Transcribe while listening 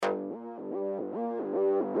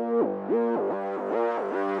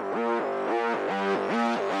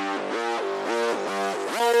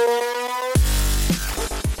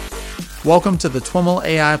Welcome to the TWIML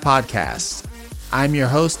AI Podcast. I'm your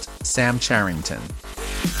host, Sam Charrington.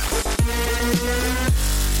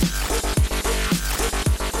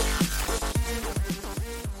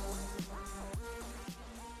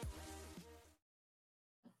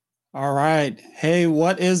 All right. Hey,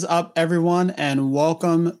 what is up, everyone? And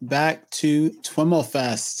welcome back to TWIML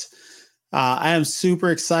Fest. I am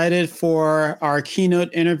super excited for our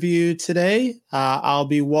keynote interview today. I'll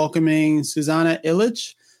be welcoming Suzana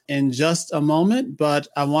Illich in just a moment, but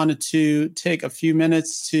I wanted to take a few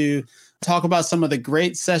minutes to talk about some of the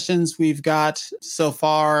great sessions we've got so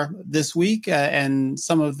far this week and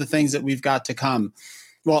some of the things that we've got to come.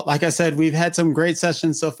 Well, like I said, we've had some great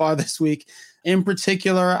sessions so far this week. In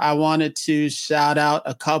particular, I wanted to shout out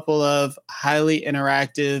a couple of highly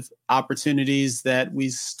interactive opportunities that we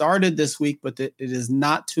started this week, but it is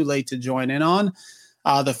not too late to join in on.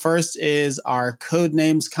 The first is our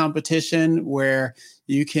Codenames competition, where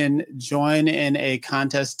you can join in a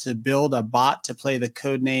contest to build a bot to play the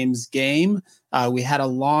Codenames game. We had a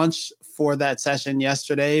launch for that session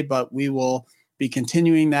yesterday, but we will be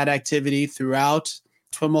continuing that activity throughout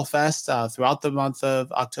TWIML Fest, throughout the month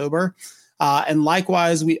of October. And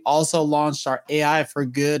likewise, we also launched our AI for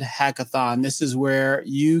Good hackathon. This is where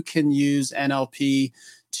you can use NLP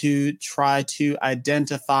to try to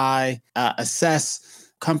identify, assess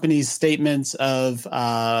companies' statements of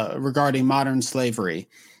regarding modern slavery.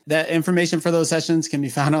 That information for those sessions can be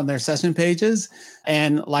found on their session pages.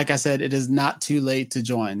 And like I said, it is not too late to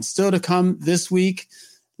join. Still to come this week,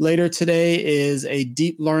 later today, is a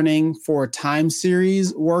deep learning for time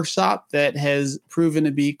series workshop that has proven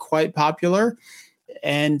to be quite popular,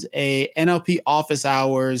 and a NLP office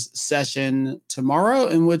hours session tomorrow,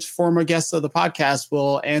 in which former guests of the podcast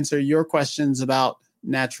will answer your questions about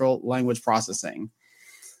natural language processing.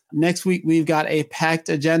 Next week, we've got a packed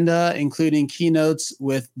agenda, including keynotes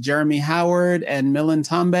with Jeremy Howard and Milind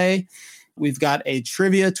Tambe. We've got a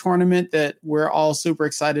trivia tournament that we're all super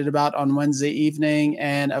excited about on Wednesday evening.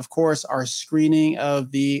 And of course, our screening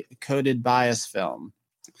of the Coded Bias film.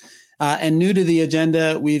 And new to the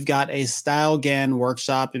agenda, we've got a StyleGAN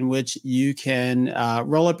workshop in which you can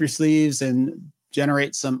roll up your sleeves and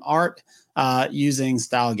generate some art using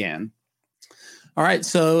StyleGAN. All right,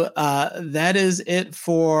 so that is it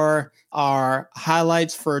for our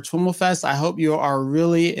highlights for TWIML Fest. I hope you are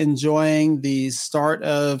really enjoying the start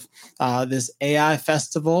of this AI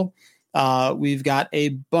festival. We've got a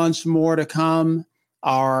bunch more to come.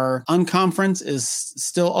 Our unconference is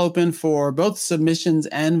still open for both submissions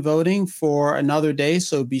and voting for another day,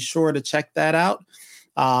 so be sure to check that out.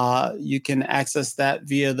 You can access that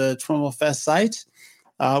via the TWIML Fest site.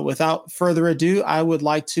 Without further ado, I would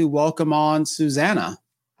like to welcome on Suzana.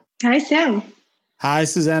 Hi, Sam. Hi,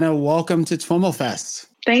 Suzana. Welcome to TWIML Fest.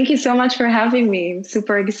 Thank you so much for having me. I'm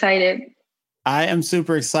super excited. I am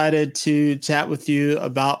super excited to chat with you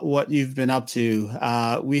about what you've been up to.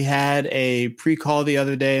 We had a pre-call the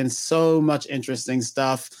other day and so much interesting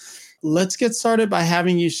stuff. Let's get started by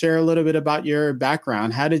having you share a little bit about your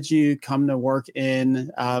background. How did you come to work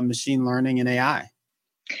in machine learning and AI?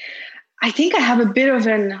 I think I have a bit of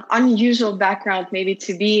an unusual background maybe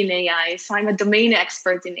to be in AI. So I'm a domain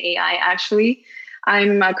expert in AI, actually.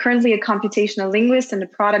 I'm currently a computational linguist and a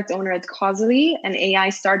product owner at Causally, an AI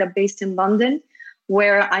startup based in London,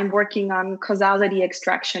 where I'm working on causality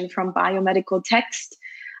extraction from biomedical text,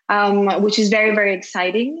 which is very, very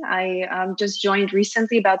exciting. I just joined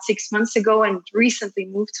recently, about 6 months ago, and recently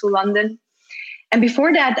moved to London. And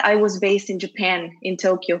before that, I was based in Japan, in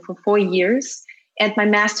Tokyo, for 4 years. And my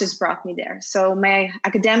master's brought me there. So my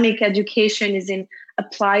academic education is in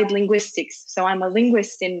applied linguistics. So I'm a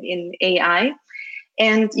linguist in AI.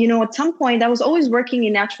 And, at some point, I was always working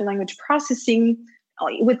in natural language processing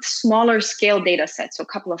with smaller scale data sets. So a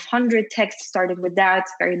couple of hundred texts, started with that,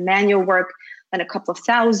 very manual work, then a couple of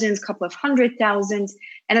thousands, couple of 100,000.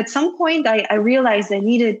 And at some point, I realized I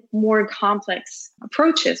needed more complex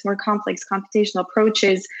approaches, more complex computational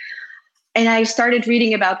approaches. And I started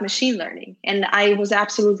reading about machine learning, and I was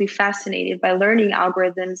absolutely fascinated by learning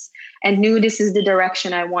algorithms and knew this is the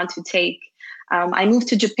direction I want to take. I moved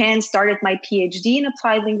to Japan, started my PhD in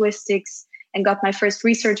applied linguistics, and got my first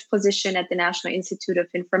research position at the National Institute of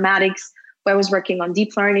Informatics, where I was working on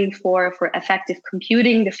deep learning for effective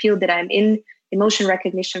computing, the field that I'm in, emotion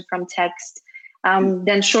recognition from text.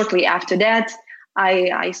 Then shortly after that,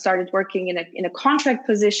 I started working in a contract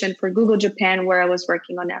position for Google Japan, where I was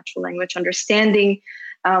working on natural language understanding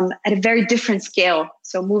at a very different scale.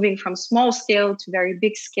 So moving from small scale to very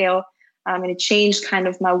big scale. And it changed kind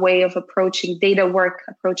of my way of approaching data work,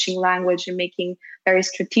 approaching language, and making very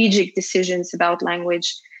strategic decisions about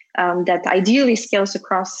language. that ideally scales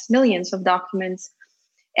across millions of documents.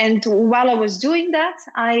 And while I was doing that,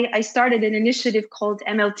 I started an initiative called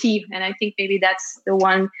MLT. And I think maybe that's the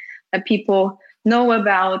one that people know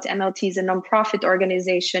about. MLT is a nonprofit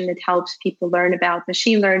organization that helps people learn about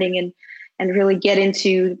machine learning and really get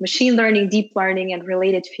into machine learning, deep learning, and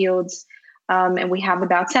related fields. And we have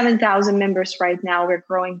about 7,000 members right now. We're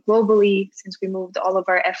growing globally since we moved all of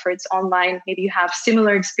our efforts online. Maybe you have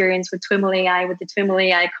similar experience with TWIML AI, with the TWIML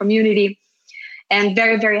AI community. And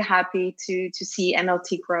very, very happy to see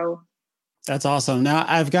MLT grow. That's awesome. Now,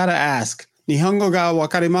 I've got to ask, 日本語がわ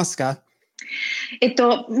かりますか？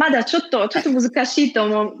まだちょっと難しいと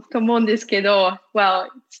思うんですけど、well,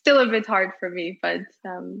 it's still a bit hard for me, but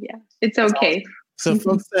yeah, it's okay. So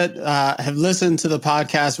folks that have listened to the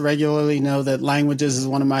podcast regularly know that languages is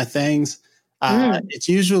one of my things. It's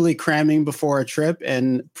usually cramming before a trip,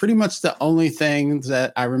 and pretty much the only thing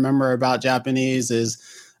that I remember about Japanese is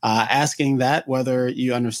asking that whether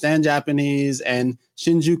you understand Japanese and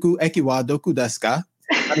Shinjuku eki wa doku desu ka?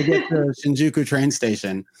 How to get to Shinjuku train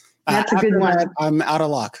station. That's a good one. That, I'm out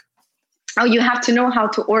of luck. Oh, you have to know how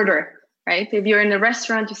to order, right? If you're in a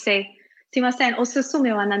restaurant, you say, "Sumimasen,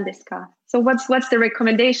 osusume wa nan desu ka?" So what's the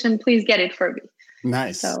recommendation? Please get it for me.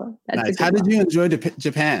 Nice. So that's nice. How did you enjoy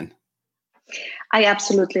Japan? I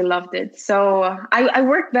absolutely loved it. So I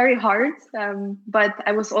worked very hard, but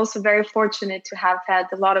I was also very fortunate to have had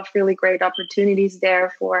a lot of really great opportunities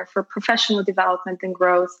there for professional development and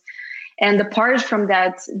growth. And apart from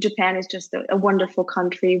that, Japan is just a wonderful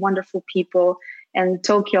country, wonderful people. And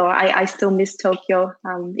Tokyo, I still miss Tokyo.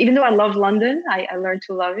 Even though I love London, I learned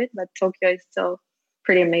to love it, but Tokyo is still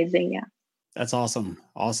pretty amazing, yeah. That's awesome.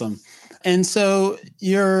 Awesome. And so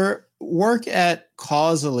your work at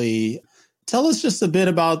Causally, tell us just a bit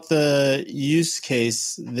about the use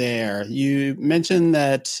case there. You mentioned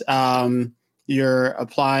that you're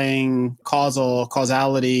applying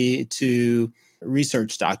causality to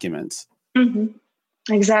research documents. Mm-hmm.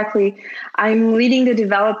 Exactly. I'm leading the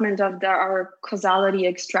development of our causality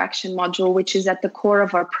extraction module, which is at the core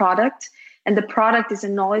of our product. And the product is a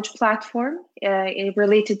knowledge platform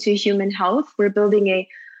related to human health. We're building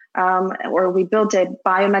we built a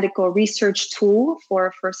biomedical research tool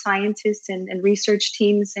for scientists and research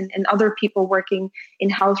teams and other people working in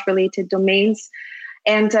health-related domains.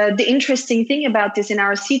 And the interesting thing about this, and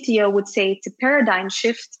our CTO would say it's a paradigm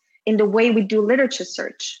shift in the way we do literature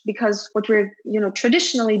search, because what we're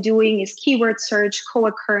traditionally doing is keyword search,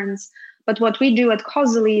 co-occurrence. But what we do at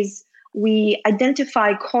Causally is we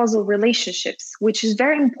identify causal relationships, which is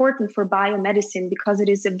very important for biomedicine because it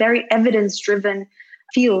is a very evidence-driven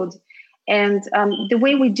field. And the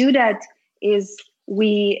way we do that is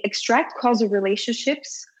we extract causal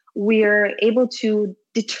relationships. We're able to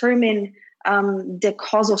determine the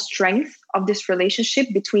causal strength of this relationship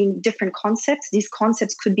between different concepts. These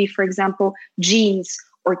concepts could be, for example, genes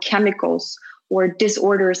or chemicals or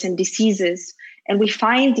disorders and diseases. And we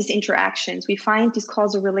find these interactions, we find these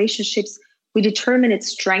causal relationships, we determine its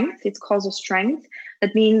strength, its causal strength.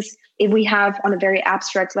 That means if we have, on a very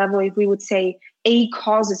abstract level, if we would say A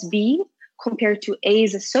causes B compared to A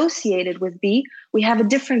is associated with B, we have a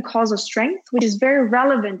different causal strength, which is very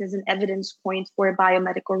relevant as an evidence point for a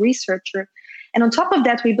biomedical researcher. And on top of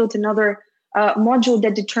that, we built another module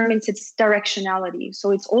that determines its directionality. So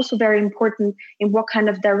it's also very important in what kind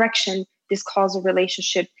of direction this causal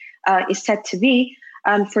relationship is set to be.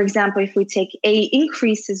 For example, if we take A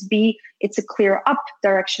increases B, it's a clear up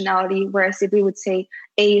directionality, whereas if we would say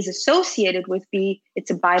A is associated with B, it's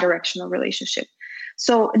a bidirectional relationship.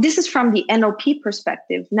 So this is from the NLP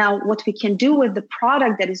perspective. Now, what we can do with the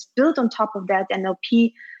product that is built on top of that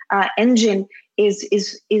NLP engine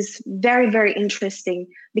is very, very interesting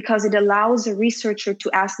because it allows a researcher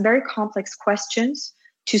to ask very complex questions,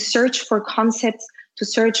 to search for concepts, to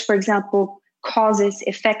search, for example, causes,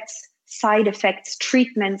 effects, side effects,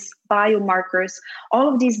 treatments, biomarkers,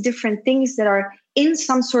 all of these different things that are in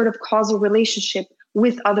some sort of causal relationship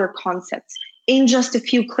with other concepts in just a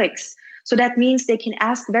few clicks. So that means they can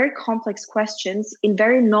ask very complex questions in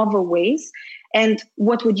very novel ways. And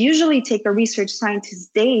what would usually take a research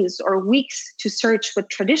scientist days or weeks to search with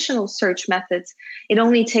traditional search methods, it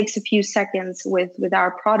only takes a few seconds with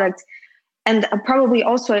our product. And probably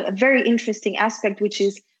also a very interesting aspect, which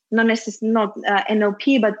is not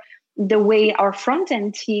NLP, but the way our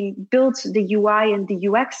front-end team built the UI and the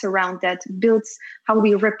UX around that, built how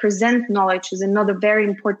we represent knowledge is another very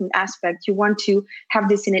important aspect. You want to have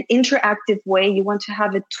this in an interactive way. You want to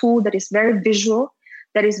have a tool that is very visual,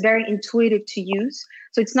 that is very intuitive to use.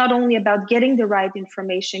 So it's not only about getting the right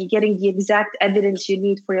information, getting the exact evidence you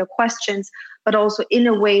need for your questions, but also in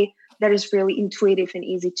a way that is really intuitive and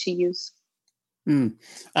easy to use.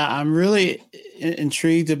 I'm really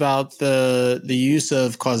intrigued about the use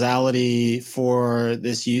of causality for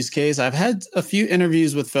this use case. I've had a few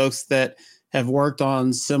interviews with folks that have worked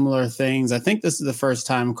on similar things. I think this is the first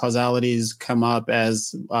time causality has come up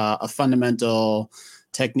as a fundamental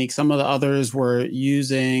technique. Some of the others were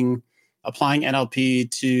applying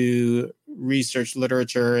NLP to research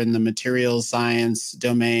literature in the materials science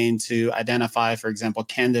domain to identify, for example,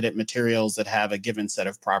 candidate materials that have a given set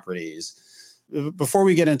of properties. Before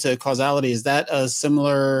we get into causality, is that a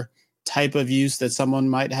similar type of use that someone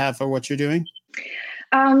might have for what you're doing?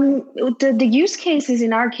 The use cases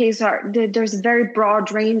in our case there's a very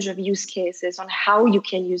broad range of use cases on how you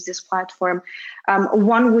can use this platform.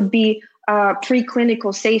 One would be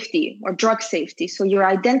preclinical safety or drug safety. So you're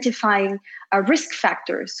identifying risk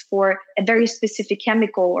factors for a very specific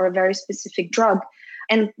chemical or a very specific drug.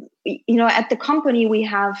 And, at the company, we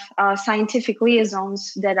have scientific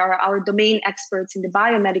liaisons that are our domain experts in the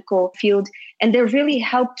biomedical field. And they really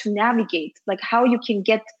help to navigate like how you can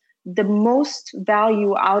get the most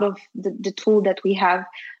value out of the tool that we have.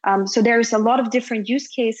 So there's a lot of different use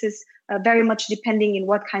cases, very much depending in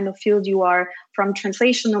what kind of field you are, from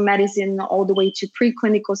translational medicine all the way to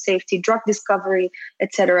preclinical safety, drug discovery,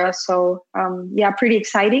 etc. So pretty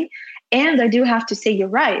exciting. And I do have to say you're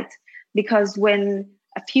right, because when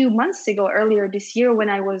a few months ago, earlier this year, when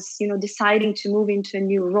I was deciding to move into a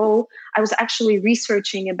new role, I was actually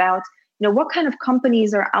researching about what kind of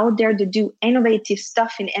companies are out there to do innovative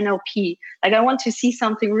stuff in NLP. Like I want to see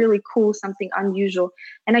something really cool, something unusual.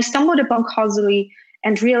 And I stumbled upon Causally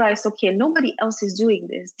and realized, okay, nobody else is doing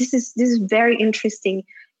this. This is very interesting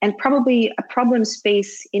and probably a problem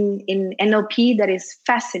space in NLP that is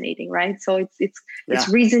fascinating, right? So it's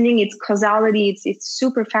reasoning, it's causality, it's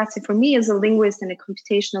super fascinating for me as a linguist and a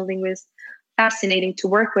computational linguist, fascinating to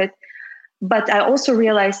work with. But I also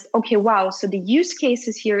realized, okay, wow, so the use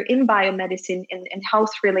cases here in biomedicine and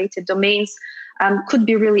health-related domains could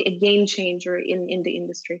be really a game changer in the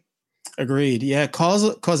industry. Agreed. Yeah,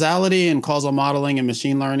 causality and causal modeling and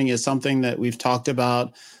machine learning is something that we've talked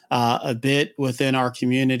about a bit within our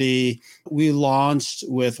community. We launched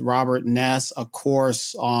with Robert Ness a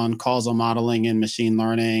course on causal modeling and machine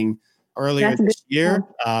learning earlier this year.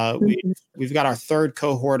 We've got our third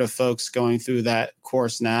cohort of folks going through that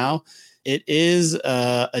course now. It is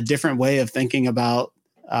a different way of thinking about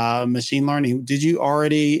machine learning. Did you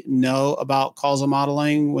already know about causal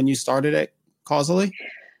modeling when you started at Causally?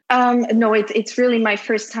 No, it's really my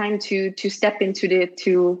first time to step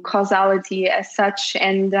into causality as such.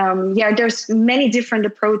 And there's many different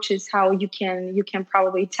approaches how you can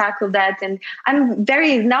probably tackle that. And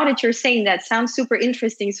now that you're saying that, sounds super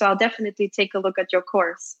interesting. So I'll definitely take a look at your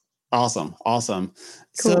course. Awesome. Cool.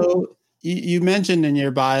 So you mentioned in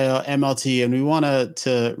your bio MLT, and we want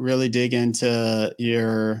to really dig into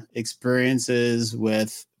your experiences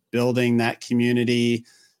with building that community.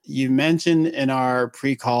 You mentioned in our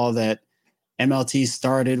pre-call that MLT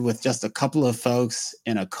started with just a couple of folks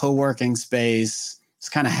in a co-working space. It's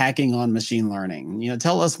kind of hacking on machine learning.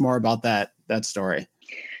 Tell us more about that story.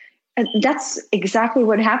 And that's exactly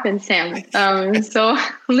what happened, Sam. So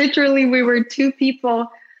literally we were two people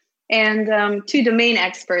and two domain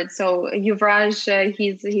experts. So Yuvraj,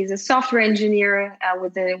 he's a software engineer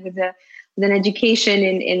with an education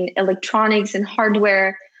in electronics and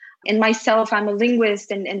hardware. And myself, I'm a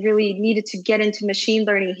linguist and really needed to get into machine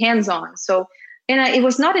learning hands-on. So, it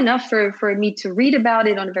was not enough for me to read about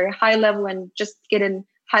it on a very high level and just get a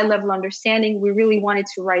high-level understanding. We really wanted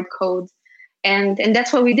to write code. And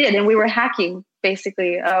that's what we did. And we were hacking,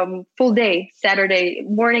 basically, full day, Saturday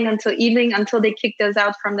morning until evening, until they kicked us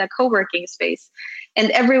out from that co-working space.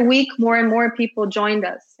 And every week, more and more people joined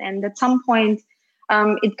us. And at some point,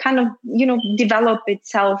 it kind of, developed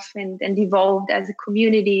itself and evolved as a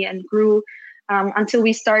community and grew until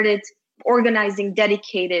we started organizing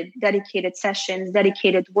dedicated sessions,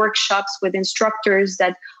 dedicated workshops with instructors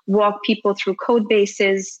that walk people through code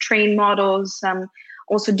bases, train models,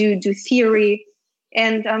 also do theory.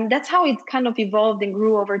 And that's how it kind of evolved and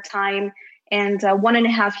grew over time. And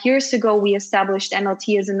 1.5 years ago, we established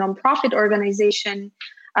MLT as a nonprofit organization,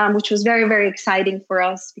 which was very, very exciting for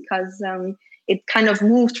us because it kind of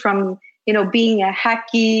moved from, being a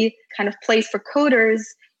hacky kind of place for coders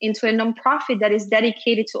into a nonprofit that is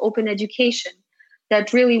dedicated to open education,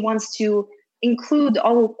 that really wants to include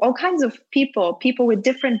all kinds of people with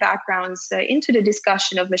different backgrounds into the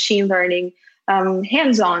discussion of machine learning,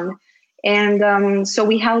 hands-on. And so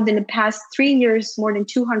we held in the past 3 years more than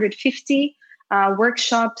 250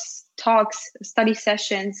 workshops, talks, study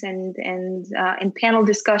sessions, and panel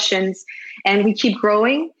discussions, and we keep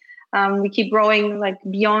growing. We keep growing like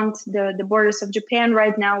beyond the borders of Japan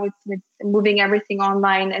right now with moving everything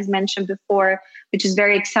online, as mentioned before, which is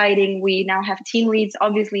very exciting. We now have team leads,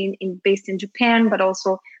 obviously based in Japan, but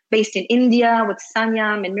also based in India with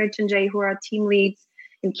Sanyam and Mrityunjay, who are team leads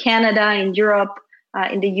in Canada, in Europe,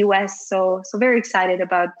 in the US. So very excited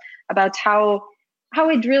about how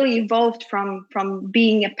it really evolved from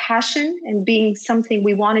being a passion and being something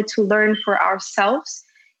we wanted to learn for ourselves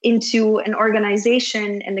into an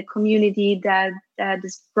organization and a community that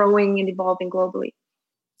is growing and evolving globally.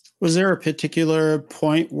 Was there a particular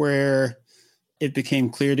point where it became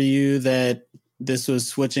clear to you that this was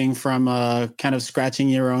switching from kind of scratching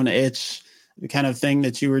your own itch, the kind of thing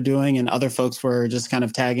that you were doing, and other folks were just kind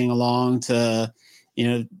of tagging along to,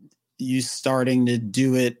 you starting to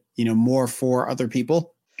do it, more for other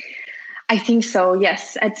people? I think so,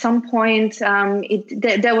 yes. At some point,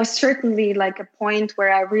 there was certainly like a point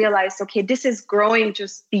where I realized, okay, this is growing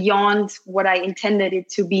just beyond what I intended it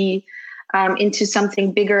to be, into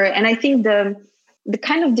something bigger. And I think the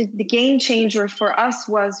kind of the game changer for us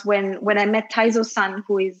was when I met Taizo-san,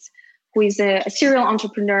 who is a serial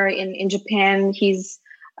entrepreneur in Japan. He's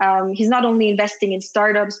not only investing in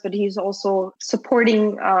startups, but he's also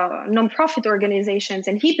supporting nonprofit organizations.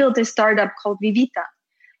 And he built a startup called Vivita.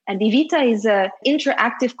 And Vivita is an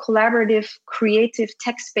interactive, collaborative, creative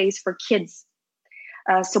tech space for kids.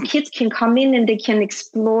 So kids can come in and they can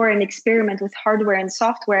explore and experiment with hardware and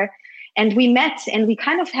software. And we met and we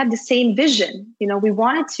kind of had the same vision. We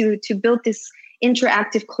wanted to build this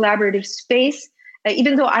interactive, collaborative space,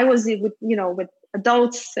 even though I was with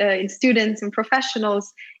adults and students and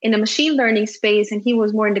professionals in the machine learning space, and he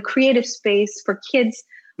was more in the creative space for kids.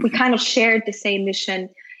 We kind of shared the same mission,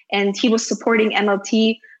 and he was supporting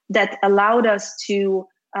MLT that allowed us to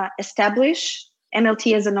establish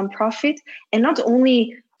MLT as a nonprofit and not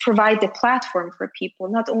only provide the platform for people,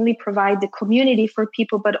 not only provide the community for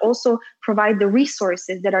people, but also provide the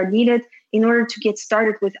resources that are needed in order to get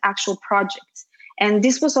started with actual projects. And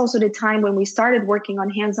this was also the time when we started working on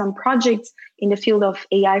hands-on projects in the field of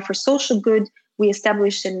AI for social good. We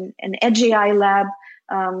established an Edge AI lab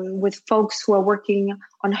with folks who are working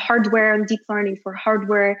on hardware and deep learning for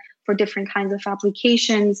hardware for different kinds of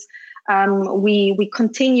applications. We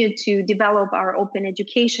continued to develop our open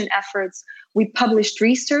education efforts. We published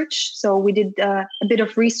research. So we did a bit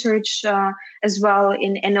of research as well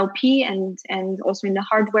in NLP and also in the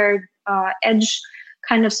hardware edge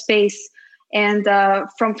kind of space. And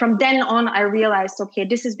from then on, I realized, okay,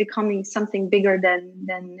 this is becoming something bigger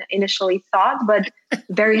than initially thought, but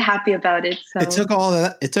very happy about it. So It took all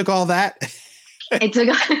that. It took.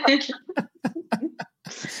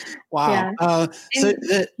 Wow. Yeah.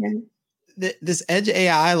 This Edge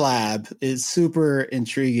AI lab is super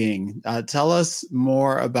intriguing. Tell us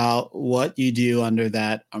more about what you do under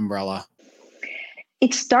that umbrella.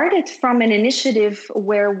 It started from an initiative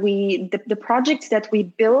where the projects that we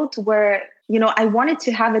built were, I wanted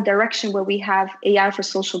to have a direction where we have AI for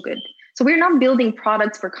social good. So we're not building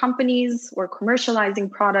products for companies or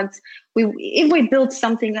commercializing products. If we build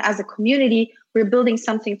something as a community, we're building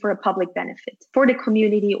something for a public benefit, for the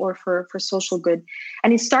community or for social good.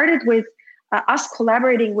 And it started with us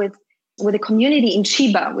collaborating with a community in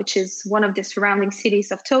Chiba, which is one of the surrounding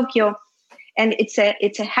cities of Tokyo. And it's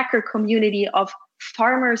a hacker community of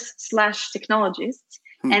farmers/technologists.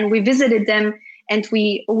 And we visited them. And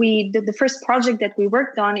the first project that we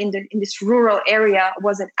worked on in this rural area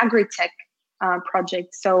was an agri-tech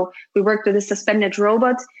project. So we worked with a suspended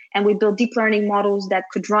robot, and we built deep learning models that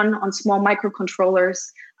could run on small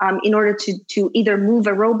microcontrollers in order to either move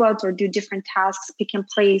a robot or do different tasks, pick and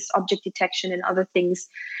place, object detection, and other things.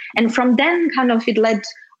 And from then, kind of, it led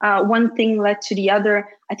one thing led to the other.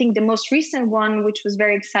 I think the most recent one, which was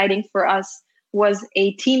very exciting for us, was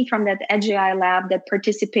a team from that Edge AI lab that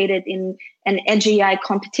participated in an Edge AI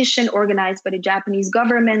competition organized by the Japanese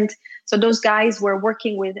government. So those guys were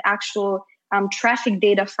working with actual traffic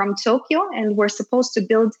data from Tokyo, and were supposed to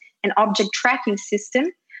build an object tracking system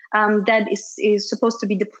that is supposed to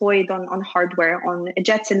be deployed on hardware, on a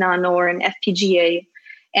Jetson Nano or an FPGA.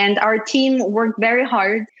 And our team worked very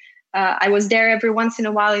hard. I was there every once in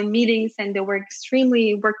a while in meetings, and they worked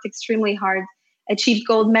extremely hard. Achieved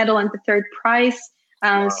gold medal and the third prize.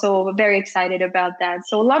 So very excited about that.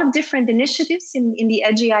 So a lot of different initiatives in the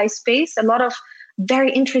Edge AI space, a lot of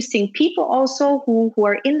very interesting people also who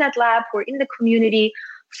are in that lab, who are in the community,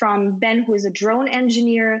 from Ben, who is a drone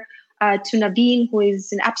engineer, to Naveen, who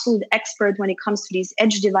is an absolute expert when it comes to these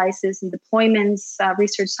edge devices and deployments,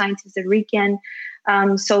 research scientist at RIKEN.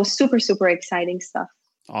 So super, super exciting stuff.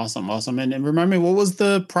 Awesome. And remember me, what was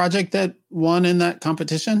the project that won in that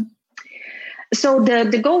competition? So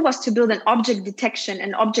the goal was to build an object detection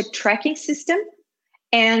and object tracking system,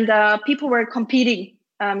 and people were competing.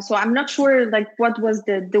 So I'm not sure like what was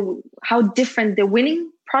the how different the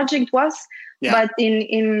winning project was, but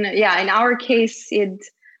in our case,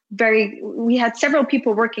 we had several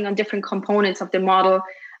people working on different components of the model,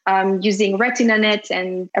 using RetinaNet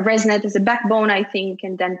and ResNet as a backbone, I think,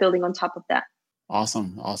 and then building on top of that.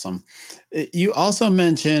 Awesome. You also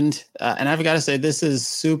mentioned, and I've got to say, this is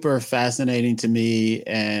super fascinating to me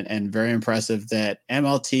and very impressive that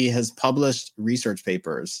MLT has published research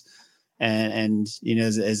papers and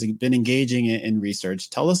has been engaging in research.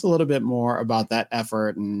 Tell us a little bit more about that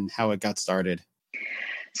effort and how it got started.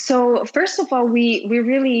 So first of all, we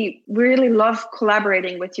really love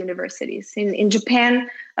collaborating with universities. In Japan,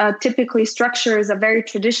 typically structures are very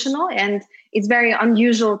traditional, and it's very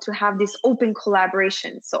unusual to have this open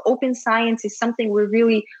collaboration. So open science is something we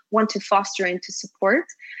really want to foster and to support.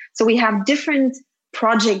 So we have different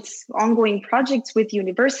projects, ongoing projects with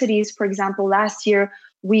universities. For example, last year,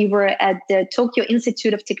 we were at the Tokyo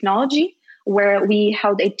Institute of Technology, where we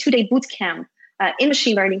held a 2-day boot camp in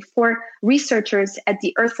machine learning for researchers at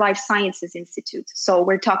the Earth Life Sciences Institute. So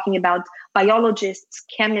we're talking about biologists,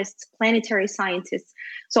 chemists, planetary scientists.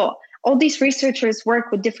 So all these researchers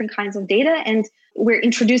work with different kinds of data, and we're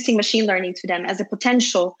introducing machine learning to them as a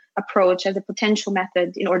potential approach, as a potential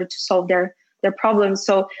method in order to solve their problems.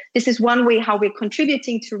 So this is one way how we're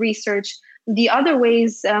contributing to research. The other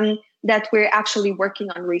ways that we're actually working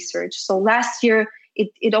on research. So last year,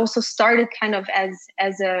 it also started kind of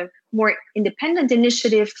as a more independent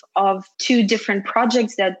initiative of 2 different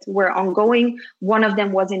projects that were ongoing. One of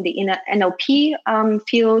them was in the NLP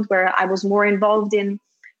field, where I was more involved in.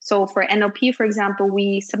 So for NLP, for example,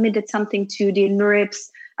 we submitted something to the NeurIPS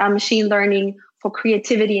machine learning for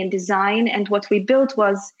creativity and design. And what we built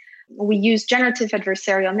was we used generative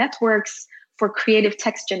adversarial networks for creative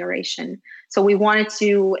text generation. So we wanted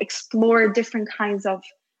to explore different kinds of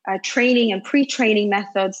training and pre-training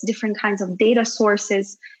methods, different kinds of data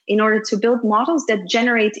sources in order to build models that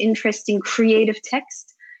generate interesting creative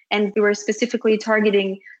text. And we were specifically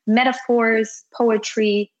targeting metaphors,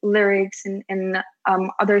 poetry, lyrics, and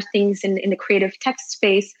other things in the creative text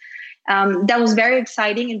space. That was very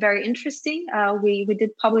exciting and very interesting. We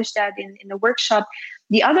did publish that in the workshop.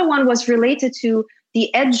 The other one was related to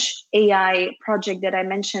the Edge AI project that I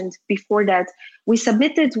mentioned before that. We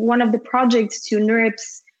submitted one of the projects to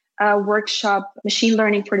NeurIPS workshop, Machine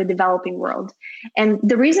Learning for the Developing World. And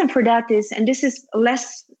the reason for that is, and this is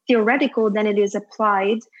less theoretical than it is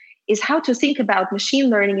applied, is how to think about machine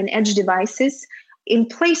learning and edge devices in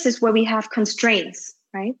places where we have constraints,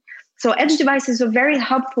 right? So edge devices are very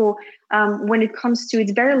helpful when it comes to,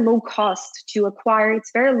 it's very low cost to acquire,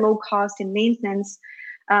 it's very low cost in maintenance.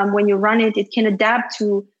 When you run it, it can adapt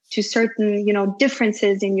to certain,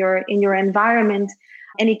 differences in your environment,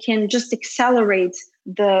 and it can just accelerate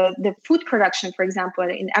the food production, for example,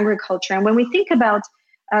 in agriculture. And when we think about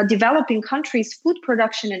developing countries, food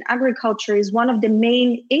production and agriculture is one of the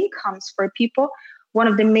main incomes for people, one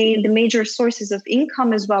of the major sources of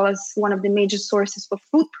income, as well as one of the major sources for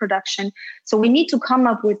food production. So we need to come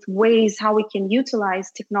up with ways how we can utilize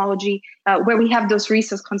technology where we have those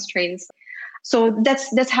resource constraints. So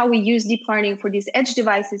that's how we use deep learning for these edge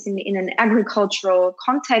devices in an agricultural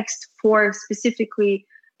context for specifically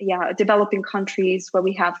developing countries where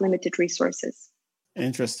we have limited resources.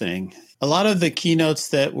 Interesting. A lot of the keynotes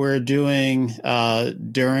that we're doing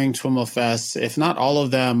during TWIMLfest, if not all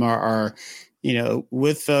of them, are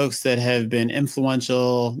with folks that have been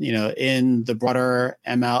influential, in the broader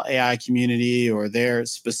ML AI community or their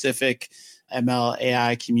specific ML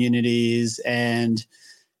AI communities. And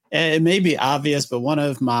it may be obvious, but one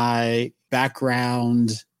of my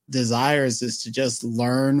background desires is to just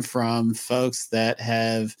learn from folks that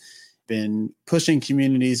have been pushing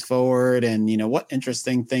communities forward and, what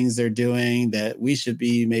interesting things they're doing that we should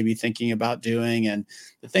be maybe thinking about doing. And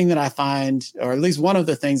the thing that I find, or at least one of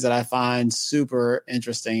the things that I find super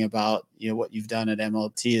interesting about, what you've done at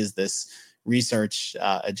MLT is this research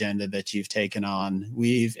agenda that you've taken on.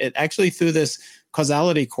 It actually through this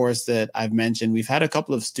causality course that I've mentioned, we've had a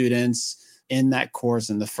couple of students in that course,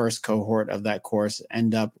 in the first cohort of that course,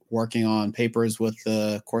 end up working on papers with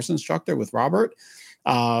the course instructor, with Robert,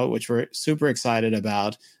 which we're super excited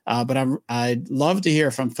about. But I'd love to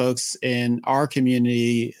hear from folks in our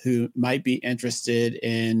community who might be interested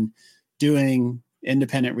in doing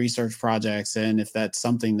independent research projects, and if that's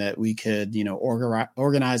something that we could,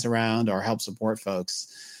 organize around or help support folks.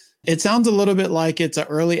 It sounds a little bit like it's an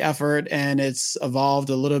early effort and it's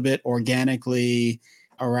evolved a little bit organically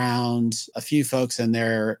around a few folks and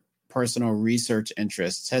their personal research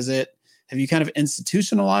interests. Has have you kind of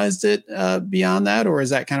institutionalized it beyond that, or is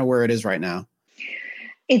that kind of where it is right now?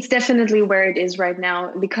 It's definitely where it is right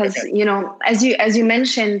now because, as you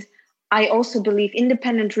mentioned, I also believe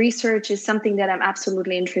independent research is something that I'm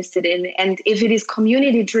absolutely interested in. And if it is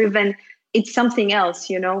community driven, it's something else,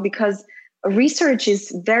 because research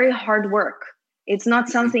is very hard work. It's not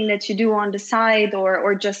something that you do on the side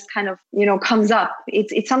or just kind of, comes up.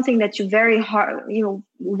 It's something that you very hard,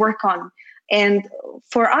 work on. And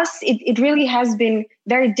for us, it really has been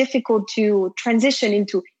very difficult to transition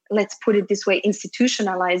into, let's put it this way,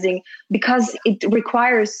 institutionalizing, because it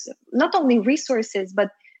requires not only resources, but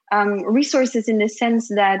resources in the sense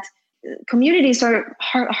that communities are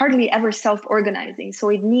hardly ever self-organizing. So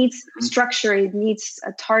it needs structure, it needs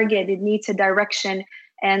a target, it needs a direction.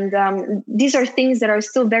 And these are things that are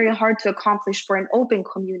still very hard to accomplish for an open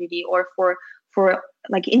community or for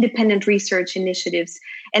like independent research initiatives.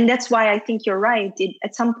 And that's why I think you're right.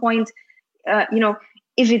 At some point,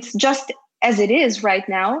 if it's just as it is right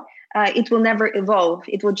now, it will never evolve.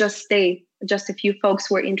 It will just stay just a few folks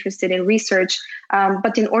who are interested in research.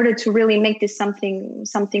 But in order to really make this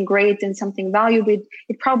something great and something valuable,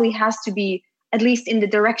 it probably has to be at least in the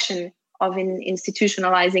direction of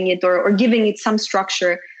institutionalizing it or giving it some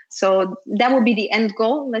structure. So that will be the end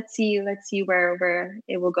goal. Let's see where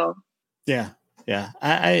it will go. Yeah.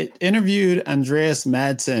 I interviewed Andreas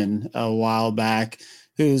Madsen a while back,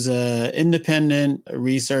 who's an independent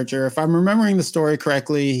researcher. If I'm remembering the story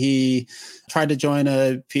correctly, he tried to join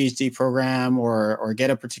a PhD program or get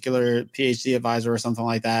a particular PhD advisor or something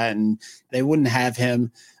like that, and they wouldn't have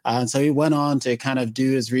him. And so he went on to kind of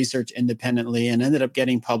do his research independently and ended up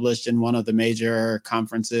getting published in one of the major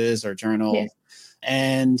conferences or journals. Yes.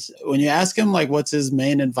 And when you ask him, like, what's his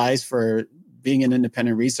main advice for being an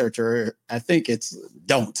independent researcher, I think it's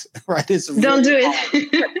don't, right? It's don't do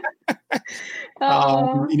it.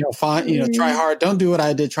 Try hard. Don't do what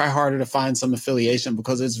I did. Try harder to find some affiliation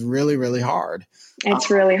because it's really, really hard.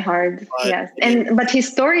 It's really hard. Yes. But his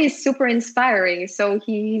story is super inspiring. So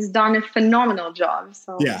he's done a phenomenal job.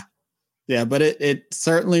 So yeah. But it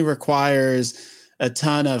certainly requires a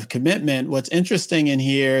ton of commitment. What's interesting in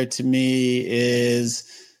here to me is,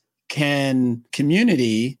 can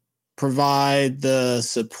community provide the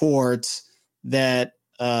support that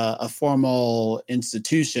a formal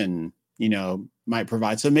institution, might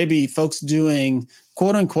provide? So maybe folks doing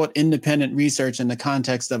quote unquote independent research in the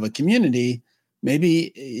context of a community,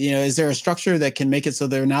 maybe, is there a structure that can make it so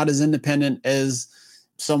they're not as independent as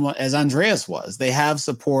someone as Andreas was? They have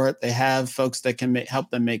support, they have folks that can help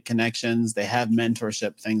them make connections, they have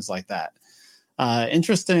mentorship, things like that.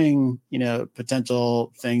 Interesting,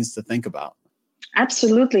 potential things to think about.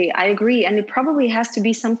 Absolutely. I agree. And it probably has to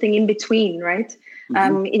be something in between, right?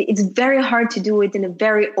 Mm-hmm. It's very hard to do it in a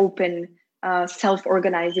very open,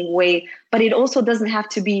 self-organizing way, but it also doesn't have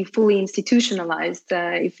to be fully institutionalized,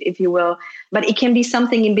 if you will. But it can be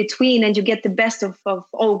something in between, and you get the best of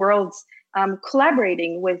all worlds,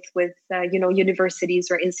 collaborating with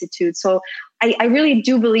universities or institutes. So I really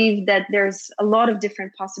do believe that there's a lot of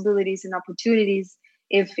different possibilities and opportunities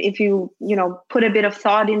if you put a bit of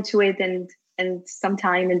thought into it and some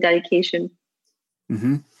time and dedication.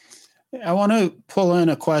 Mm-hmm. I want to pull in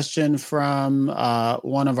a question from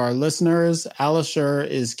one of our listeners. Alisher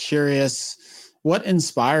is curious, what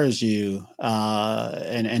inspires you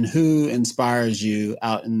and who inspires you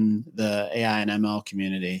out in the AI and ML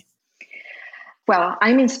community? Well,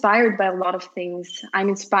 I'm inspired by a lot of things. I'm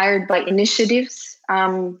inspired by initiatives.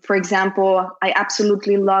 For example, I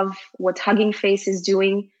absolutely love what Hugging Face is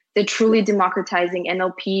doing. They're truly democratizing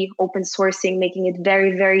NLP, open sourcing, making it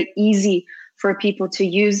very, very easy for people to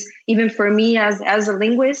use. Even for me as a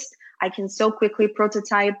linguist, I can so quickly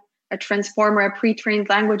prototype a transformer, a pre-trained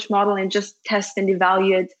language model, and just test and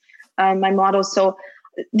evaluate my model. So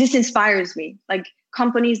this inspires me. Like,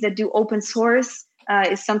 companies that do open source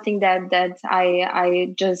is something that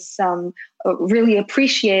I just really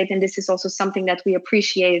appreciate. And this is also something that we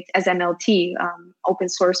appreciate as MLT, open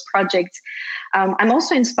source projects. I'm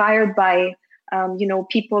also inspired by,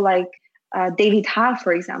 people like David Ha,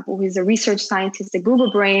 for example, who is a research scientist at Google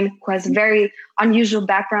Brain, who has a very unusual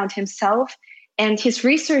background himself. And his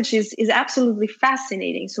research is absolutely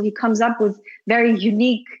fascinating. So he comes up with very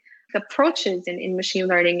unique approaches in machine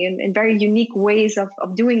learning and very unique ways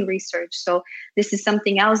of doing research. So this is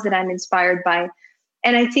something else that I'm inspired by.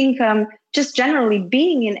 And I think just generally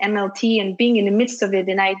being in MLT and being in the midst of it,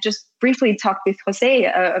 and I just briefly talked with Jose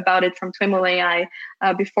about it from Twiml AI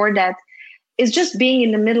before that, is just being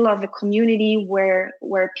in the middle of a community where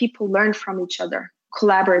people learn from each other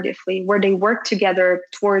collaboratively, where they work together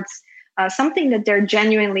towards something that they're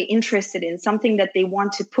genuinely interested in, something that they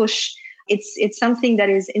want to push it's something that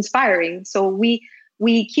is inspiring. So we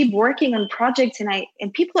keep working on projects,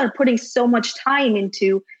 and people are putting so much time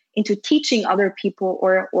into teaching other people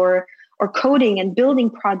or coding and building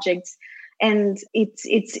projects. And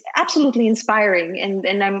it's absolutely inspiring,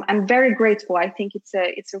 and I'm very grateful. I think it's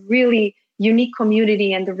a really unique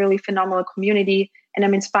community and a really phenomenal community, and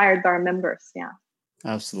I'm inspired by our members. Yeah,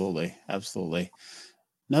 absolutely.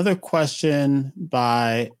 Another question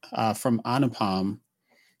from Anupam,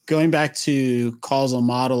 going back to causal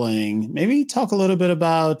modeling. Maybe talk a little bit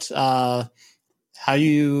about how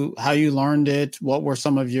you learned it. What were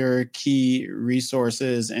some of your key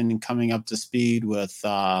resources in coming up to speed with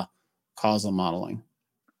causal modeling?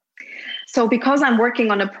 So because I'm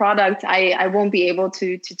working on a product, I won't be able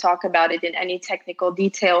to talk about it in any technical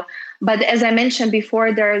detail. But as I mentioned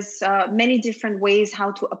before, there's many different ways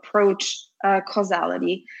how to approach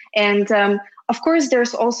causality. And of course,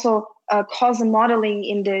 there's also causal modeling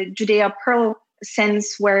in the Judea-Pearl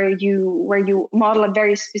sense, where you model a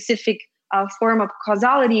very specific form of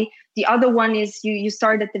causality. The other one is you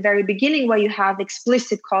start at the very beginning, where you have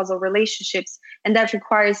explicit causal relationships, and that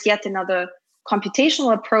requires yet another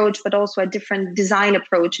computational approach, but also a different design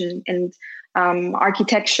approach and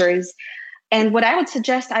architectures. And what I would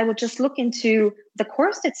suggest, I would just look into the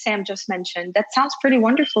course that Sam just mentioned. That sounds pretty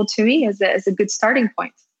wonderful to me as a good starting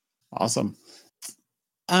point. Awesome.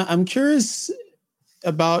 I'm curious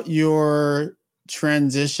about your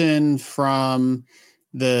transition from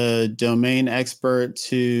the domain expert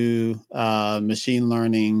to machine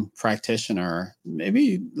learning practitioner.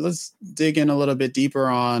 Maybe let's dig in a little bit deeper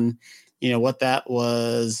on, what that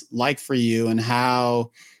was like for you, and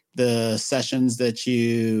how the sessions that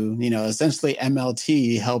you essentially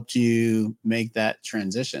MLT helped you make that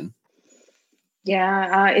transition.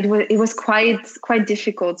 Yeah, it was quite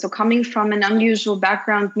difficult. So coming from an unusual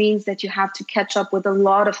background means that you have to catch up with a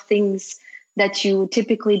lot of things that you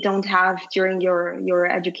typically don't have during your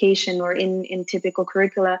education or in typical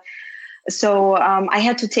curricula. So I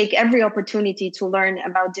had to take every opportunity to learn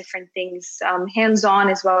about different things, hands-on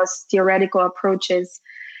as well as theoretical approaches.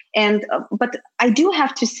 And but I do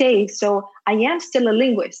have to say, so I am still a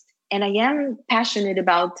linguist, and I am passionate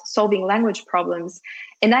about solving language problems.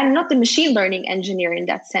 And I'm not the machine learning engineer in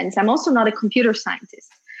that sense. I'm also not a computer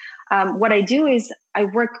scientist. What I do is I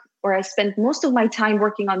spend most of my time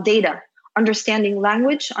working on data, understanding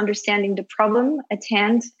language, understanding the problem at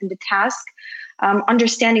hand and the task,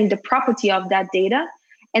 understanding the property of that data.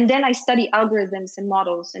 And then I study algorithms and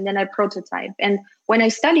models, and then I prototype. And when I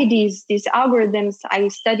study these algorithms, I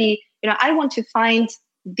study, I want to find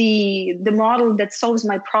the model that solves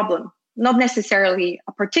my problem, not necessarily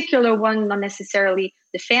a particular one, not necessarily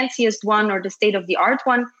the fanciest one or the state-of-the-art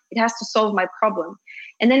one. It has to solve my problem.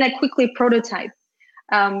 And then I quickly prototype.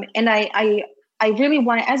 And I really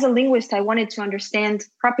want, as a linguist, I wanted to understand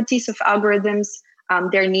properties of algorithms,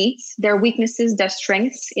 their needs, their weaknesses, their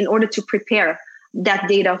strengths, in order to prepare that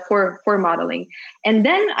data for modeling. And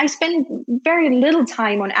then I spend very little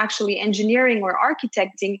time on actually engineering or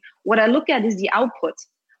architecting. What I look at is the output.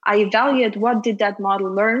 I evaluate what did that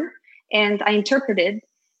model learn, and I interpret it,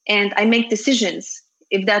 and I make decisions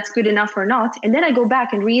if that's good enough or not. And then I go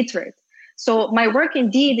back and reiterate. So my work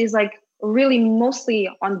indeed is like really mostly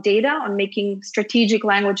on data, on making strategic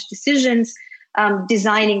language decisions,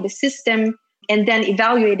 designing the system, and then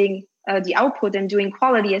evaluating the output and doing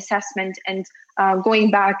quality assessment and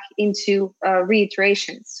going back into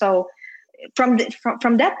reiteration. So from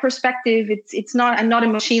that perspective, I'm not a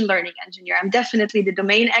machine learning engineer. I'm definitely the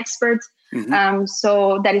domain expert. Mm-hmm.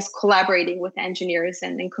 So that is collaborating with engineers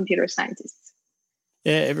and computer scientists.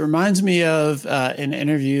 It reminds me of an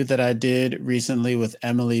interview that I did recently with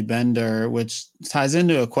Emily Bender, which ties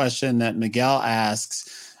into a question that Miguel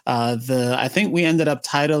asks. I think we ended up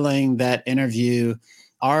titling that interview,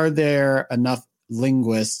 "Are there enough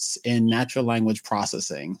linguists in natural language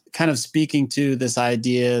processing?" Kind of speaking to this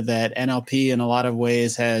idea that NLP in a lot of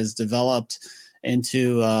ways has developed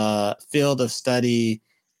into a field of study,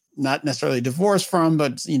 not necessarily divorced from,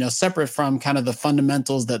 but, separate from kind of the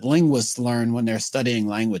fundamentals that linguists learn when they're studying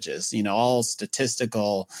languages, all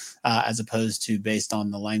statistical as opposed to based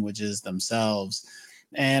on the languages themselves.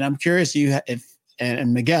 And I'm curious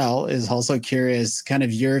and Miguel is also curious, kind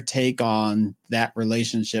of your take on that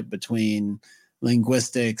relationship between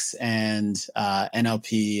linguistics and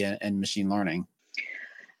NLP and machine learning.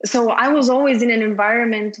 So I was always in an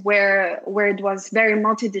environment where it was very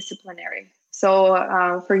multidisciplinary.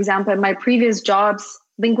 So, for example, in my previous jobs,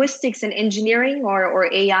 linguistics and engineering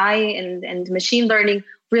or AI and machine learning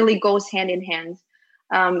really goes hand in hand.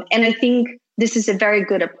 And I think this is a very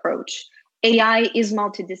good approach. AI is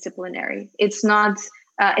multidisciplinary. It's not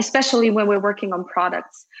especially when we're working on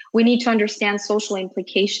products. We need to understand social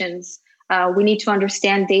implications. We need to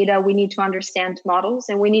understand data. We need to understand models,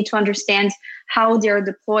 and we need to understand how they're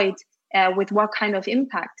deployed with what kind of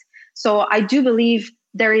impact. So I do believe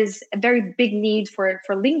there is a very big need for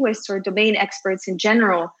linguists or domain experts in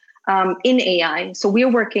general in AI. So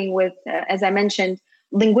we're working with, as I mentioned,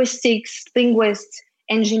 linguistics, linguists,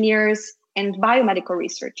 engineers, and biomedical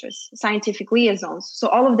researchers, scientific liaisons. So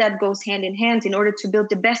all of that goes hand in hand in order to build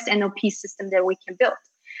the best NLP system that we can build.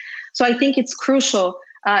 So I think it's crucial,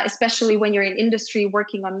 especially when you're in industry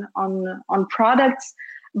working on products,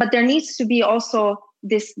 but there needs to be also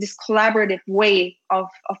this collaborative way of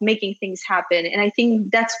making things happen. And I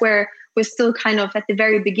think that's where we're still kind of at the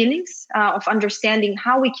very beginnings of understanding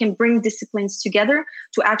how we can bring disciplines together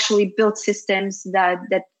to actually build systems that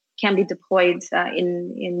can be deployed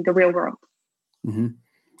in the real world.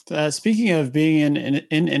 Mm-hmm. Speaking of being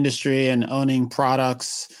in industry and owning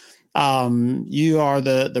products, you are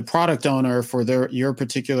the product owner for your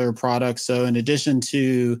particular product. So in addition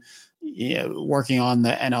to working on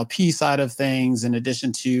the NLP side of things, in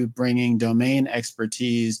addition to bringing domain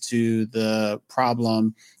expertise to the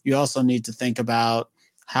problem, you also need to think about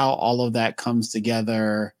how all of that comes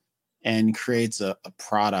together and creates a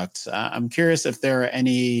product. I'm curious if there are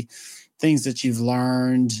any things that you've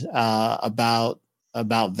learned about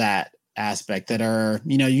that aspect that are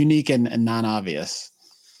unique and non-obvious.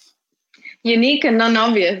 Unique and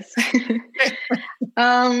non-obvious.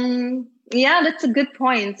 Yeah, that's a good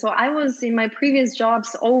point. So I was in my previous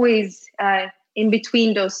jobs always in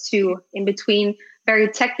between those two, in between very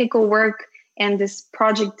technical work and this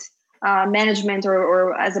project management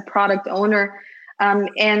or as a product owner.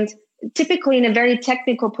 And typically in a very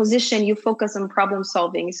technical position, you focus on problem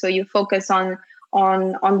solving. So you focus on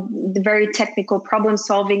the very technical problem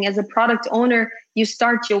solving. As a product owner, you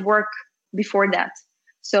start your work before that.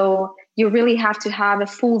 So you really have to have a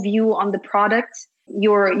full view on the product.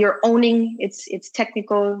 You're owning its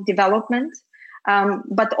technical development,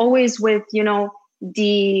 but always with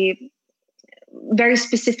the very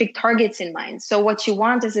specific targets in mind. So what you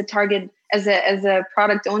want as a target as a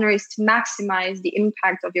product owner is to maximize the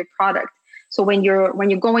impact of your product. So when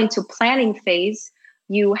you go into planning phase,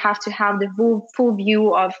 you have to have the full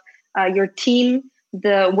view of your team,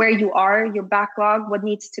 where you are, your backlog, what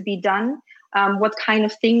needs to be done, what kind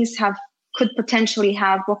of things could potentially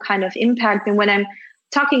have what kind of impact. And when I'm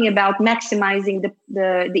talking about maximizing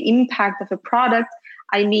the impact of a product,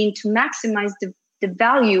 I mean to maximize the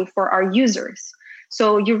value for our users.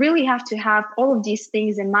 So you really have to have all of these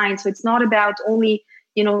things in mind. So it's not about only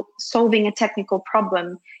solving a technical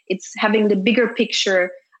problem. It's having the bigger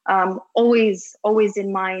picture always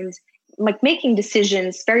in mind, like making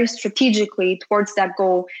decisions very strategically towards that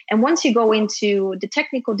goal. And once you go into the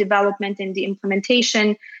technical development and the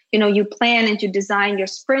implementation, you plan and you design your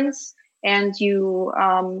sprints, and you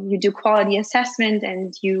do quality assessment,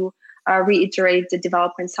 and you reiterate the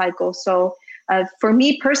development cycle. So for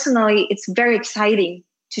me personally, it's very exciting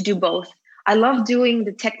to do both. I love doing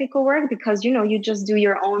the technical work because you just do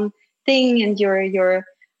your own thing, and you're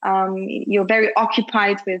very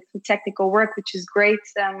occupied with technical work, which is great.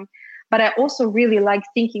 But I also really like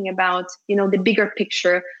thinking about the bigger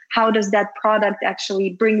picture. How does that product actually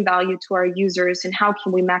bring value to our users, and how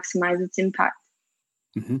can we maximize its impact?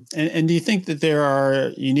 Mm-hmm. And do you think that there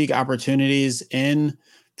are unique opportunities in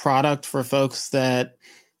product for folks that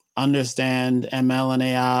understand ML and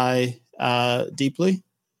AI deeply?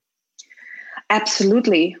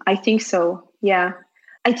 Absolutely. I think so. Yeah.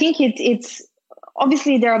 I think it's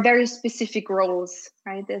obviously there are very specific roles,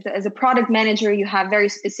 right? As a product manager, you have very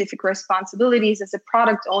specific responsibilities. As a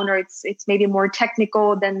product owner, it's maybe more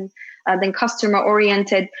technical than customer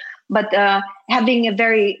oriented. But having a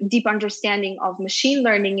very deep understanding of machine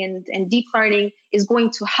learning and deep learning is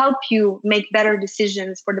going to help you make better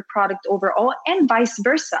decisions for the product overall, and vice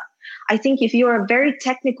versa. I think if you're a very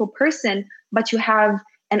technical person, but you have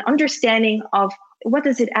an understanding of what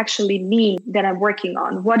does it actually mean that I'm working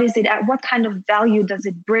on? What is it? What kind of value does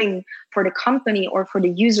it bring for the company or for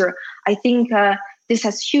the user? I think this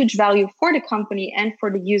has huge value for the company and for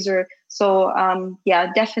the user. So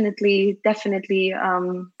definitely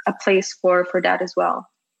a place for that as well.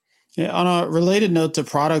 Yeah, on a related note to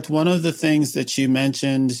product, one of the things that you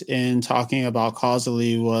mentioned in talking about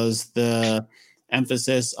Causally was the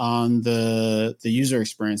emphasis on the user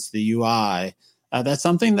experience, the UI. That's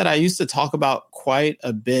something that I used to talk about quite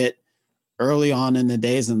a bit early on in the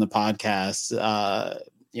days in the podcast.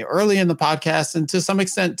 Early in the podcast, and to some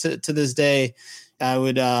extent to this day, I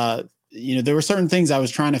would, there were certain things I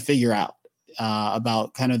was trying to figure out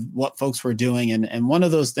about kind of what folks were doing. And one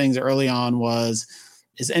of those things early on was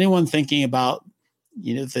is anyone thinking about,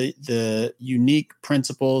 the unique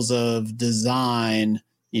principles of design,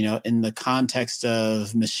 in the context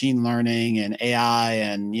of machine learning and AI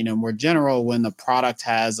and, more general, when the product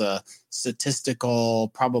has a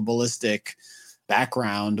statistical, probabilistic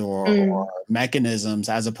background or mechanisms,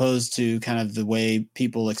 as opposed to kind of the way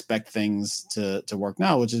people expect things to work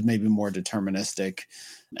now, which is maybe more deterministic.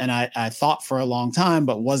 And I thought for a long time,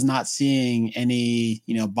 but was not seeing any,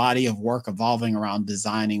 body of work evolving around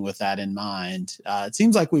designing with that in mind. It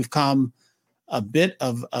seems like we've come a bit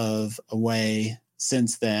of a way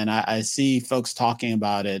since then. I see folks talking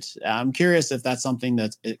about it. I'm curious if that's something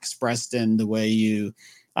that's expressed in the way you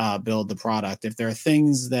build the product. If there are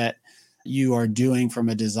things that you are doing from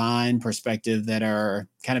a design perspective that are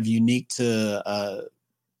kind of unique to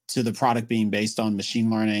the product being based on machine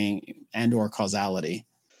learning and or causality.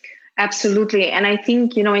 Absolutely. And I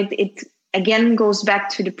think, it again goes back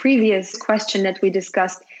to the previous question that we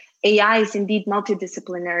discussed. AI is indeed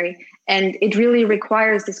multidisciplinary, and it really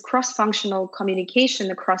requires this cross-functional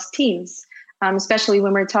communication across teams, especially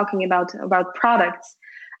when we're talking about products.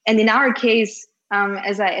 And in our case,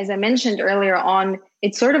 as I mentioned earlier on,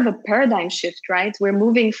 it's sort of a paradigm shift, right? We're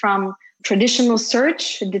moving from traditional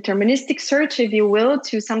search, deterministic search, if you will,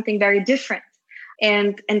 to something very different.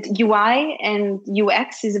 And UI and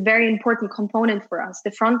UX is a very important component for us.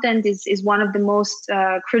 The front end is one of the most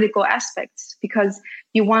critical aspects, because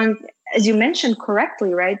you want, as you mentioned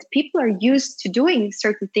correctly, right? People are used to doing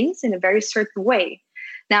certain things in a very certain way.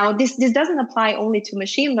 Now, this doesn't apply only to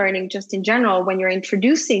machine learning, just in general. When you're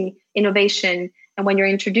introducing innovation and when you're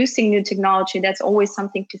introducing new technology, that's always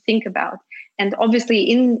something to think about. And obviously,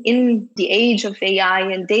 in the age of AI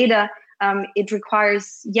and data, it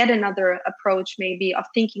requires yet another approach, maybe, of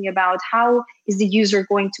thinking about how is the user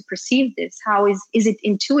going to perceive this? How is it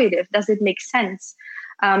intuitive? Does it make sense?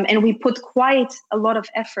 And we put quite a lot of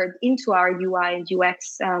effort into our UI and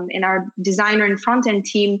UX. In our designer and front-end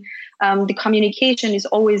team, the communication is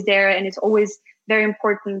always there, and it's always very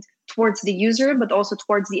important towards the user, but also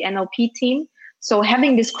towards the NLP team. So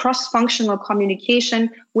having this cross-functional communication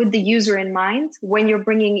with the user in mind when you're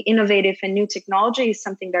bringing innovative and new technology is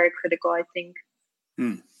something very critical, I think.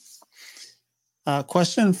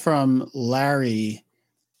 Question from Larry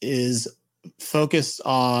is focused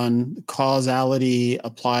on causality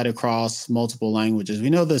applied across multiple languages. We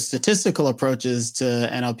know the statistical approaches to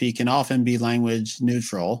NLP can often be language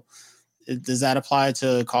neutral. Does that apply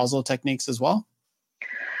to causal techniques as well?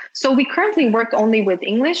 So we currently work only with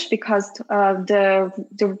English because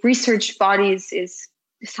the research bodies is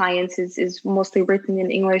science is mostly written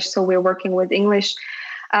in English. So we're working with English.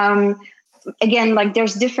 Again, like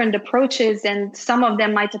there's different approaches, and some of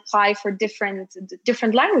them might apply for different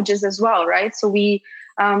languages as well, right? So we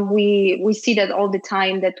see that all the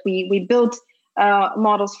time, that we build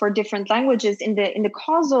models for different languages. In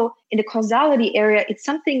the causality area, it's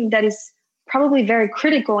something that is probably very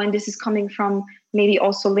critical, and this is coming from maybe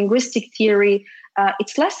also linguistic theory.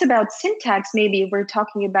 It's less about syntax. Maybe we're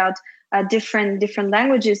talking about different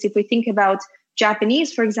languages. If we think about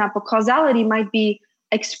Japanese, for example, causality might be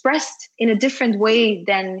expressed in a different way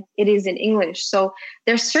than it is in English. So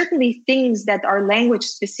there's certainly things that are language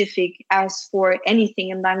specific, as for anything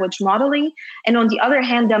in language modeling. And on the other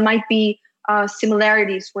hand, there might be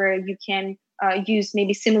similarities where you can use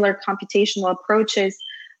maybe similar computational approaches.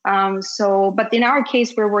 But in our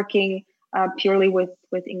case, we're working purely with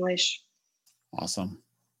English. Awesome.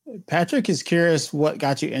 Patrick is curious, what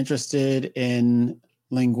got you interested in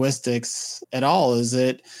linguistics at all? Is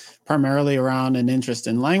it primarily around an interest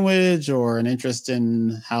in language, or an interest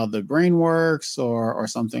in how the brain works, or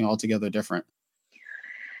something altogether different?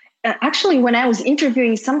 Actually, when I was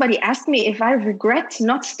interviewing, somebody asked me if I regret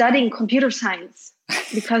not studying computer science,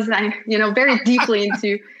 because I'm, very deeply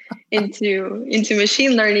into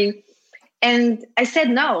machine learning. And I said,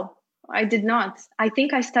 no, I did not. I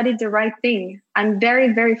think I studied the right thing. I'm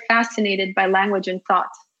very, very fascinated by language and thought,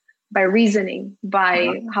 by reasoning,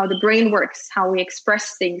 by how the brain works, how we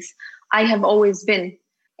express things. I have always been.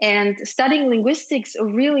 And studying linguistics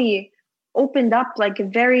really opened up like a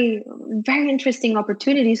very, very interesting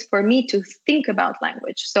opportunities for me to think about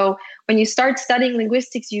language. So when you start studying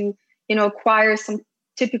linguistics, you acquire some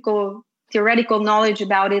typical theoretical knowledge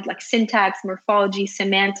about it, like syntax, morphology,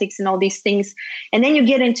 semantics, and all these things. And then you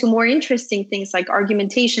get into more interesting things like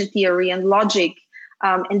argumentation theory and logic,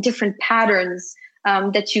 and different patterns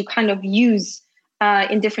that you kind of use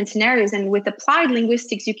in different scenarios. And with applied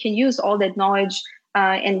linguistics, you can use all that knowledge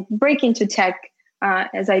and break into tech,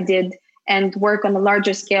 as I did, and work on a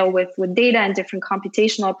larger scale with data and different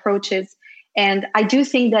computational approaches. And I do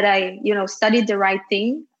think that I, studied the right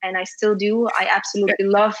thing, and I still do. I absolutely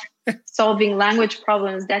love solving language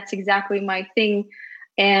problems. That's exactly my thing.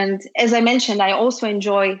 And as I mentioned, I also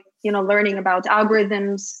enjoy, learning about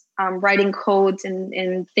algorithms, writing codes,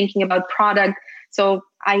 and thinking about product. So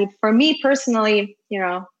for me personally,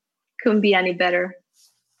 couldn't be any better.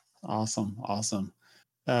 Awesome.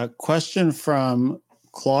 Question from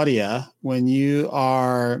Claudia. When you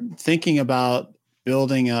are thinking about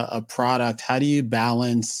building a product, how do you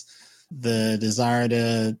balance the desire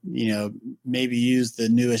to, maybe use the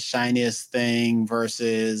newest, shiniest thing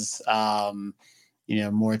versus,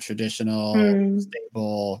 more traditional,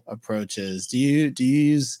 stable approaches? Do you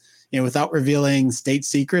use, without revealing state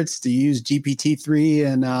secrets, do you use GPT-3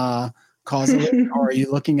 and Causal, or are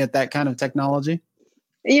you looking at that kind of technology?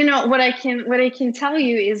 What I can tell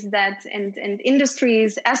you is that, and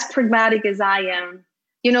industries as pragmatic as I am,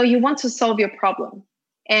 you want to solve your problem,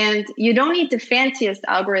 and you don't need the fanciest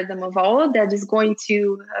algorithm of all that is going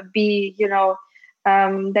to be,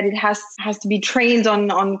 that it has to be trained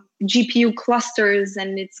on GPU clusters,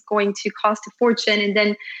 and it's going to cost a fortune, and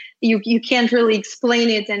then you can't really explain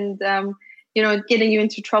it, and getting you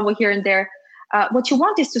into trouble here and there. What you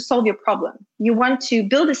want is to solve your problem. You want to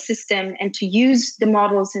build a system and to use the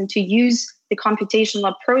models and to use the computational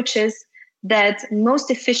approaches that most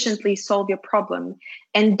efficiently solve your problem.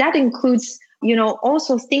 And that includes,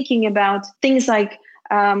 also thinking about things like,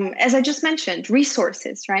 as I just mentioned,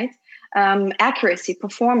 resources, right? Accuracy,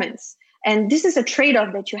 performance. And this is a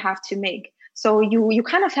trade-off that you have to make. So you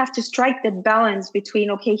kind of have to strike that balance between,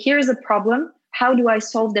 okay, here's a problem. How do I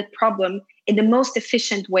solve that problem in the most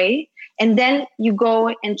efficient way? And then you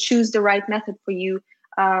go and choose the right method for you.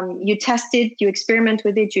 You test it, you experiment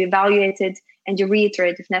with it, you evaluate it, and you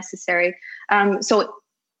reiterate if necessary. So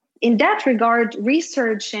in that regard,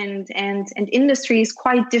 research and industry is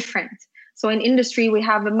quite different. So in industry, we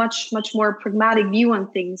have a much more pragmatic view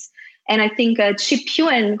on things. And I think Chip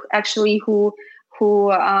Huyen, actually, who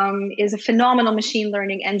is a phenomenal machine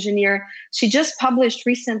learning engineer. She just published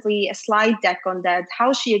recently a slide deck on that,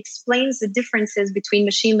 how she explains the differences between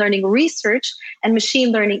machine learning research and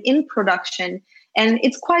machine learning in production. And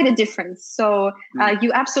it's quite a difference. So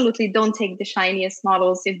you absolutely don't take the shiniest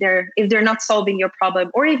models if they're not solving your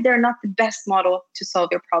problem, or if they're not the best model to solve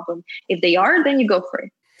your problem. If they are, then you go for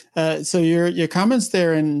it. So your comments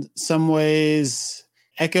there in some ways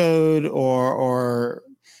echoed or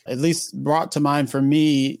at least brought to mind for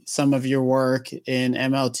me some of your work in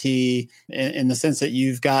MLT in the sense that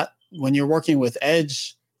you've got, when you're working with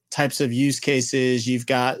edge types of use cases, you've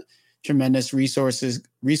got tremendous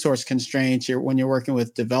resource constraints. When you're working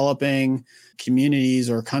with developing communities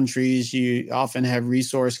or countries, you often have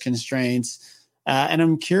resource constraints. And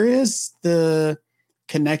I'm curious the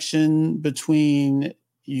connection between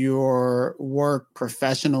your work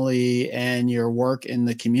professionally and your work in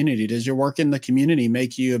the community. Does your work in the community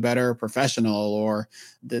make you a better professional, or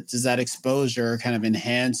does that exposure kind of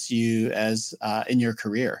enhance you as in your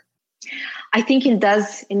career? I think it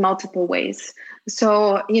does in multiple ways.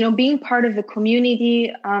 So, being part of the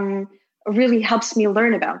community really helps me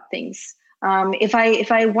learn about things.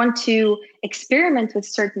 If I want to experiment with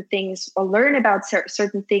certain things or learn about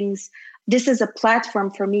certain things, this is a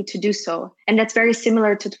platform for me to do so. And that's very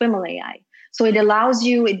similar to TWIML AI. So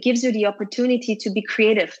it gives you the opportunity to be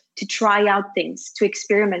creative, to try out things, to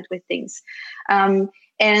experiment with things. And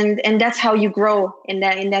that's how you grow in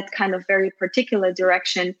that kind of very particular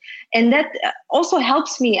direction. And that also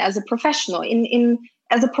helps me as a professional.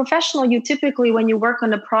 As a professional, you typically, when you work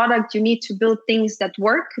on a product, you need to build things that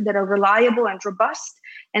work, that are reliable and robust.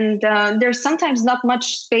 And there's sometimes not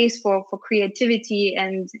much space for creativity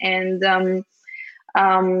and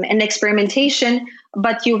experimentation,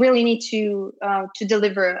 but you really need to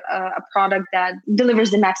deliver a product that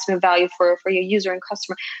delivers the maximum value for your user and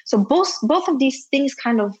customer. So both of these things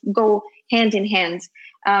kind of go hand in hand,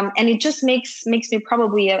 and it just makes me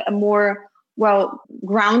probably a more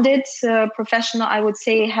grounded professional, I would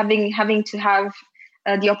say, having to have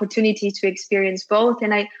the opportunity to experience both.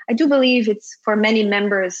 And I do believe it's for many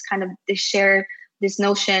members kind of they share this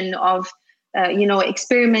notion of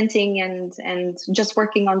experimenting and just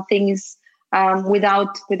working on things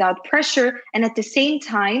without pressure. And at the same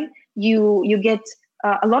time, you get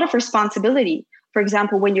a lot of responsibility. For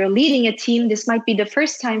example, when you're leading a team, this might be the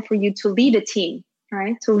first time for you to lead a team,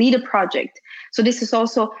 right? To lead a project. So this is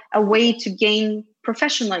also a way to gain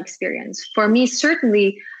professional experience. For me,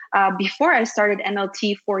 certainly, before I started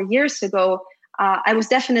MLT 4 years ago, I was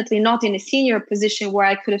definitely not in a senior position where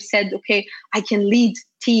I could have said, okay, I can lead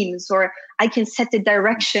teams or I can set the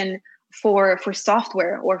direction for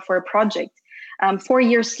software or for a project. 4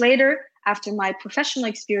 years later, after my professional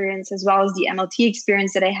experience, as well as the MLT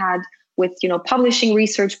experience that I had with, publishing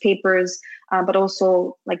research papers, but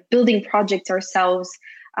also like building projects ourselves,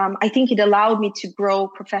 I think it allowed me to grow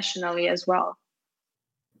professionally as well.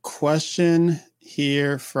 Question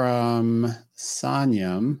here from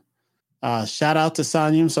Sanyam. Shout out to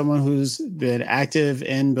Sanyam, someone who's been active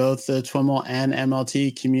in both the TWIML and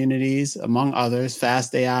MLT communities, among others,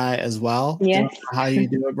 Fast AI as well. Yes. Don't know how you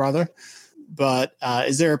do it, brother. But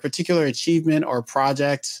is there a particular achievement or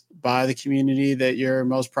project by the community that you're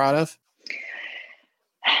most proud of?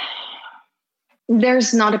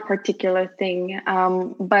 There's not a particular thing.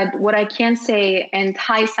 But what I can say, and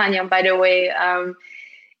hi, Sanyam, by the way,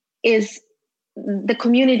 is the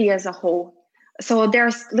community as a whole. So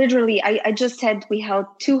there's literally, I just said we held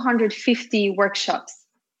 250 workshops.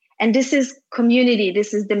 And this is community.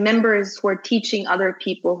 This is the members who are teaching other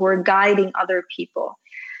people, who are guiding other people.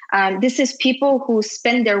 This is people who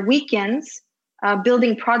spend their weekends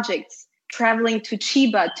building projects, traveling to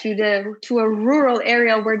Chiba, to a rural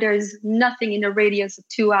area where there's nothing in a radius of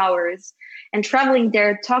 2 hours, and traveling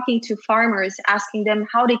there, talking to farmers, asking them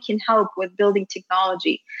how they can help with building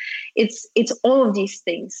technology. It's all of these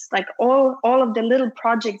things, like all of the little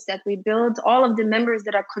projects that we build, all of the members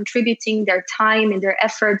that are contributing their time and their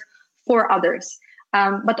effort for others,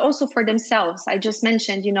 but also for themselves. I just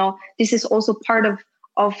mentioned, this is also part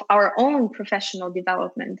of our own professional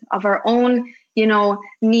development, of our own,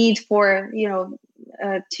 need for,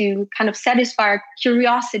 to kind of satisfy our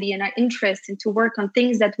curiosity and our interest and to work on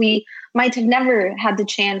things that we might have never had the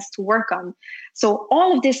chance to work on. So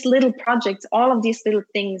all of these little projects, all of these little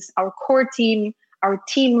things, our core team, our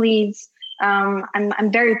team leads,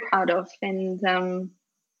 I'm very proud of. And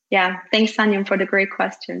thanks, Sanyam, for the great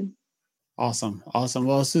question. Awesome.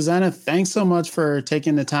 Well, Susanna, thanks so much for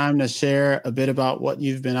taking the time to share a bit about what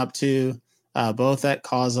you've been up to, both at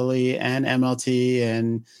Causally and MLT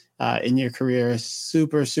and in your career.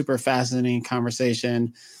 Super, super fascinating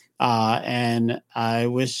conversation. And I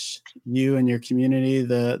wish you and your community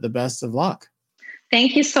the best of luck.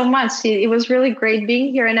 Thank you so much. It was really great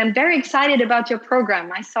being here. And I'm very excited about your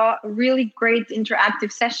program. I saw a really great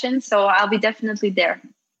interactive session, so I'll be definitely there.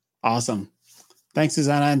 Awesome. Thanks,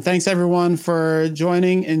 Susanna. And thanks, everyone, for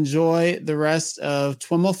joining. Enjoy the rest of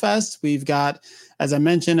TWIML Fest. We've got, as I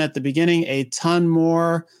mentioned at the beginning, a ton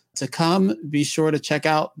more to come. Be sure to check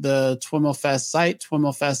out the TWIML Fest site,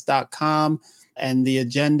 twimlfest.com, and the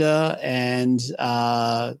agenda. And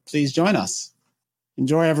please join us.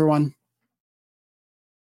 Enjoy, everyone.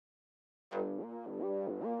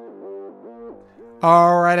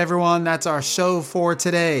 All right, everyone. That's our show for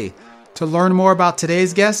today. To learn more about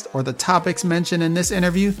today's guest or the topics mentioned in this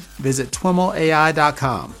interview, visit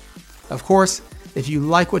twimlai.com. Of course, if you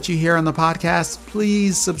like what you hear on the podcast,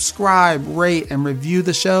 please subscribe, rate, and review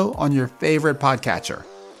the show on your favorite podcatcher.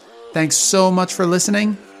 Thanks so much for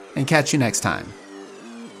listening, and catch you next time.